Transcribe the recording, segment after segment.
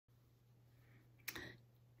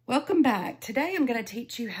Welcome back. Today I'm going to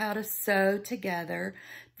teach you how to sew together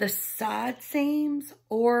the side seams,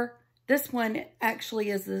 or this one actually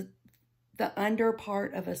is the under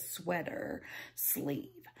part of a sweater sleeve.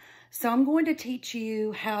 So I'm going to teach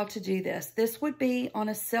you how to do this. This would be on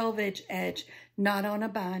a selvage edge, not on a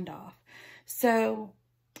bind off. So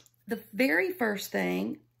the very first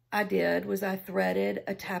thing I did was I threaded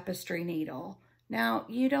a tapestry needle. Now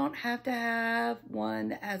you don't have to have one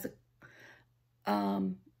that has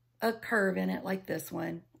a curve in it like this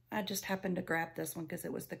one. I just happened to grab this one because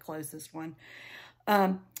it was the closest one.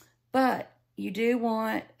 But you do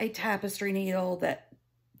want a tapestry needle that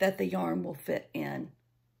the yarn will fit in.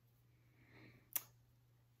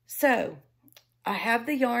 So I have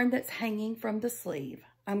the yarn that's hanging from the sleeve.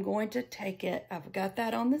 I'm going to take it, I've got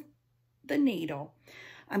that on the needle.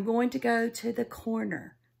 I'm going to go to the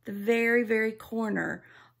corner, the very, very corner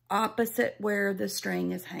opposite where the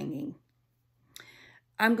string is hanging.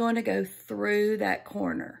 I'm going to go through that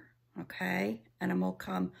corner, okay? And I'm going to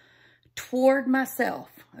come toward myself,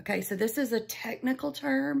 okay? So this is a technical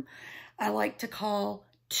term I like to call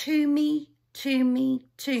to me, to me,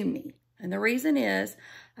 to me. And the reason is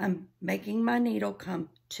I'm making my needle come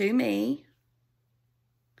to me.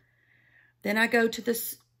 Then I go to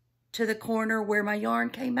the corner where my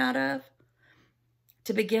yarn came out of.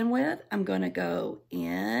 To begin with, I'm going to go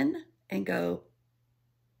in and go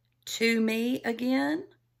to me again.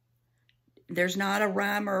 There's not a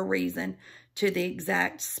rhyme or a reason to the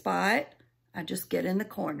exact spot. I just get in the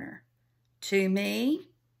corner. To me.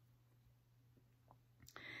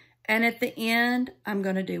 And at the end, I'm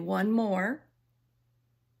going to do one more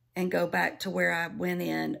and go back to where I went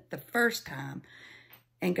in the first time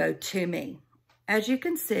and go to me. As you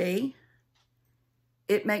can see,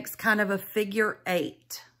 it makes kind of a figure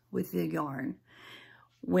 8 with the yarn.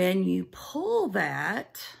 When you pull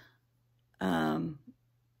that,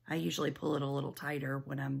 I usually pull it a little tighter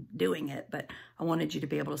when I'm doing it, but I wanted you to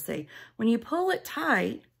be able to see. When you pull it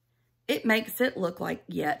tight, it makes it look like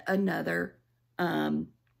yet another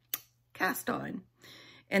cast on.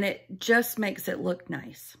 And it just makes it look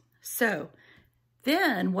nice. So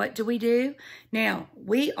then what do? Now,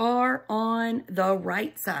 we are on the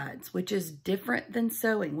right sides, which is different than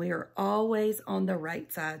sewing. We are always on the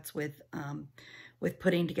right sides with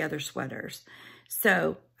putting together sweaters.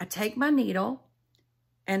 So I take my needle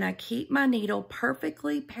and I keep my needle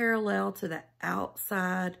perfectly parallel to the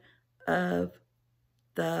outside of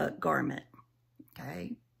the garment,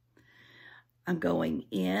 okay? I'm going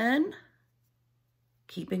in,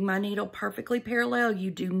 keeping my needle perfectly parallel.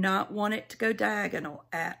 You do not want it to go diagonal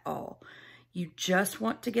at all. You just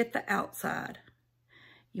want to get the outside.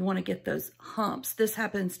 You want to get those humps. This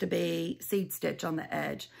happens to be seed stitch on the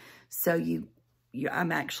edge. So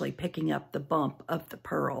I'm actually picking up the bump of the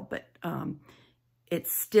purl, but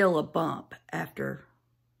it's still a bump after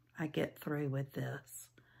I get through with this.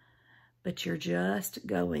 But you're just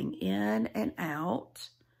going in and out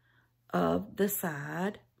of the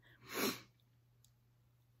side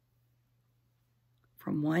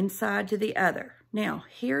from one side to the other. Now,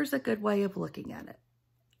 here's a good way of looking at it.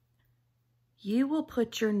 You will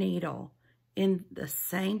put your needle in the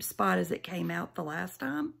same spot as it came out the last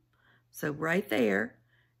time. So right there,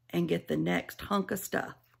 and get the next hunk of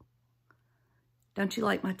stuff. Don't you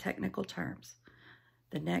like my technical terms?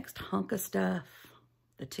 The next hunk of stuff,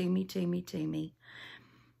 the to me.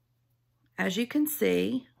 As you can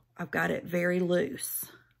see, I've got it very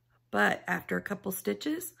loose, but after a couple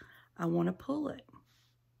stitches, I want to pull it.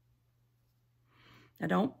 Now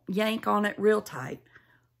don't yank on it real tight,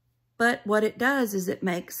 but what it does is it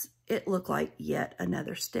makes it look like yet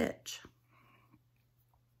another stitch.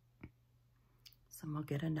 So I'm going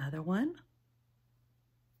to get another one.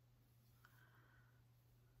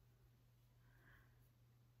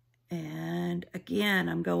 And again,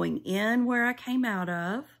 I'm going in where I came out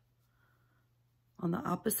of on the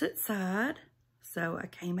opposite side. So I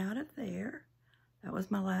came out of there. That was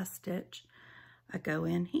my last stitch. I go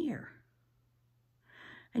in here.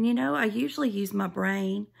 And you know, I usually use my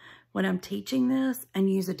brain when I'm teaching this and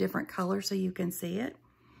use a different color so you can see it,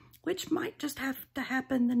 which might just have to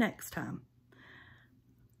happen the next time.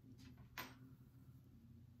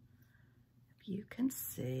 If you can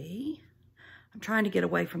see, I'm trying to get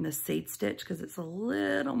away from the seed stitch because it's a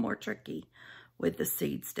little more tricky with the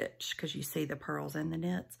seed stitch because you see the pearls and the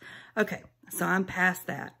knits. Okay, so I'm past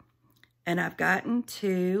that. And I've gotten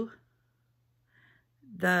to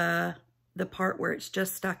the part where it's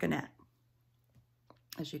just stockinette,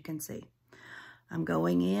 as you can see. I'm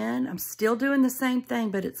going in. I'm still doing the same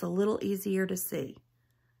thing, but it's a little easier to see.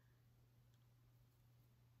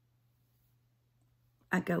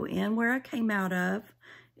 I go in where I came out of.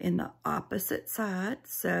 in the opposite side.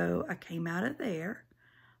 So I came out of there,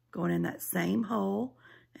 going in that same hole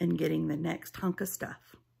and getting the next hunk of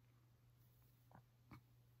stuff.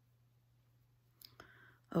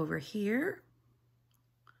 Over here,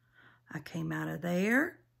 I came out of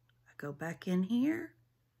there, I go back in here,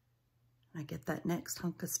 and I get that next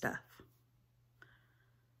hunk of stuff.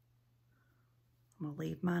 I'm gonna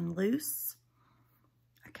leave mine loose.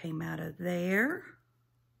 I came out of there,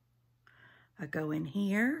 I go in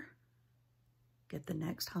here, get the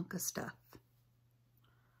next hunk of stuff.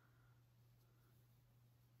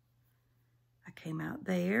 I came out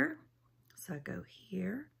there, so I go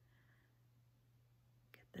here,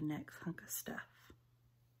 get the next hunk of stuff.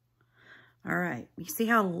 All right, you see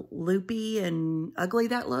how loopy and ugly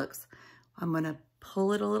that looks? I'm gonna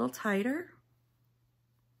pull it a little tighter.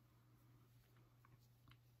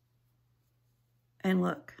 And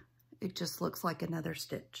look, it just looks like another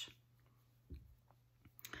stitch.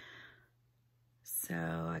 So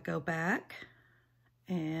I go back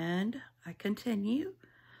and I continue.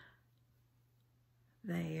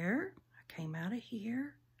 There, I came out of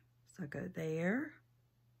here. So I go there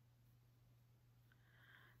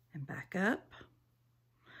and back up.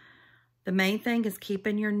 The main thing is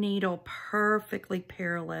keeping your needle perfectly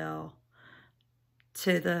parallel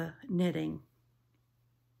to the knitting.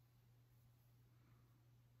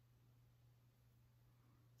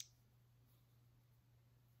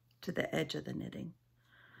 To the edge of the knitting,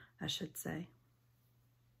 I should say.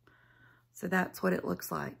 So that's what it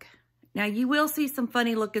looks like. Now you will see some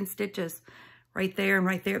funny looking stitches right there and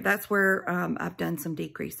right there. That's where I've done some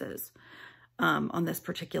decreases on this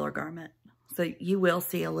particular garment. So you will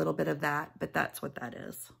see a little bit of that, but that's what that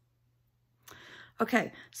is.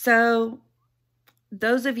 Okay, so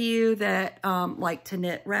those of you that like to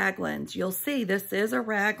knit raglans, you'll see this is a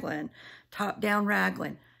raglan, top-down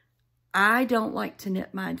raglan. I don't like to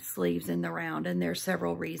knit my sleeves in the round, and there's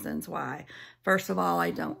several reasons why. First of all,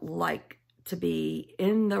 I don't like to be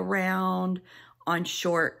in the round on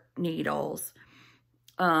short needles.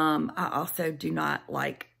 I also do not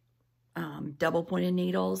like double pointed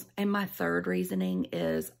needles. And my third reasoning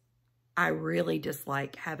is I really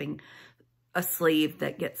dislike having a sleeve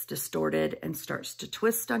that gets distorted and starts to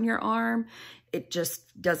twist on your arm. It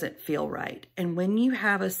just doesn't feel right. And when you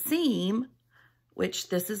have a seam, which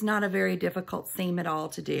this is not a very difficult seam at all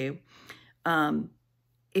to do.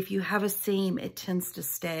 If you have a seam, it tends to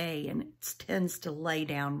stay and it tends to lay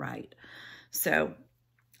down right. So,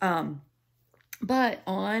 but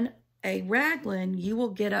on a raglan, you will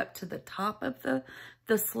get up to the top of the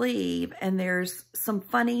sleeve and there's some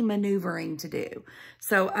funny maneuvering to do.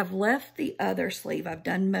 So I've left the other sleeve. I've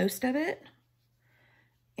done most of it.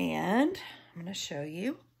 And I'm going to show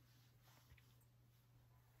you.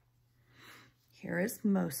 Here is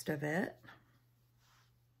most of it.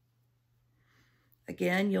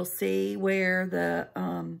 Again, you'll see where the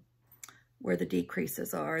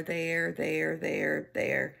decreases are. There, there, there,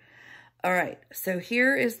 there. All right, so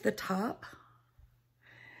here is the top.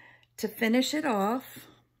 To finish it off,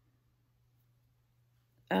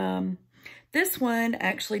 this one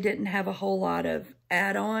actually didn't have a whole lot of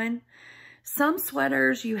add-on. Some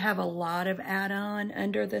sweaters, you have a lot of add-on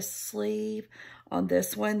under the sleeve. On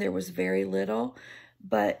this one, there was very little,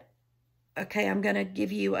 but okay, I'm going to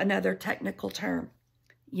give you another technical term.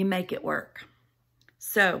 You make it work.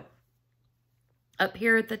 So up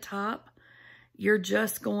here at the top, you're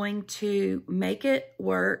just going to make it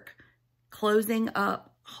work, closing up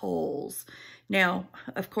holes. Now,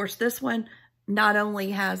 of course, this one not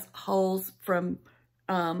only has holes from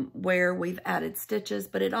where we've added stitches,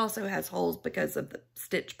 but it also has holes because of the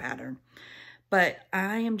stitch pattern. But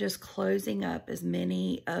I am just closing up as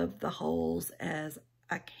many of the holes as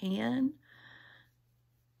I can.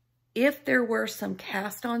 If there were some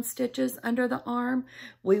cast-on stitches under the arm,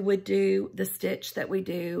 we would do the stitch that we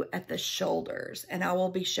do at the shoulders, and I will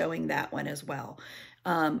be showing that one as well.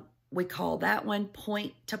 We call that one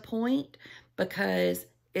point to point because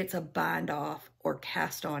it's a bind-off or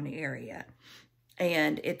cast-on area,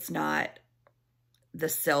 and it's not the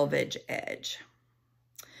selvage edge.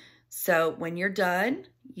 So when you're done,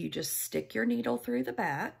 you just stick your needle through the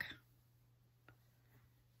back,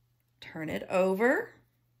 turn it over,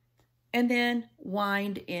 and then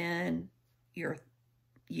wind in your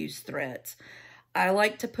used threads. I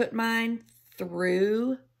like to put mine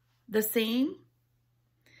through the seam,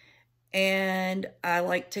 and I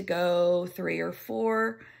like to go 3 or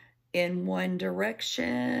 4 in one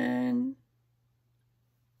direction,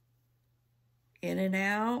 in and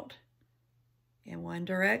out, in one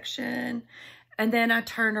direction, and then I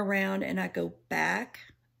turn around and I go back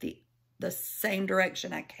the same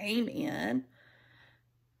direction I came in,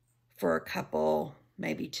 for a couple,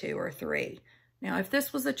 maybe 2 or 3. Now, if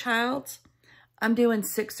this was a child's, I'm doing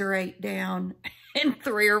 6 or 8 down and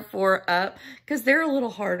 3 or 4 up because they're a little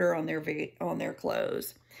harder on their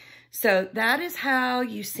clothes. So that is how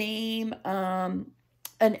you seam an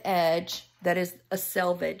edge that is a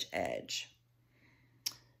selvage edge.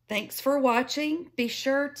 Thanks for watching. Be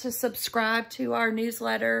sure to subscribe to our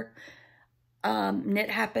newsletter,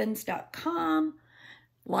 knithappens.com,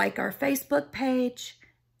 like our Facebook page,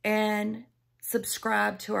 and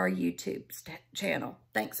subscribe to our YouTube channel.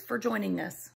 Thanks for joining us.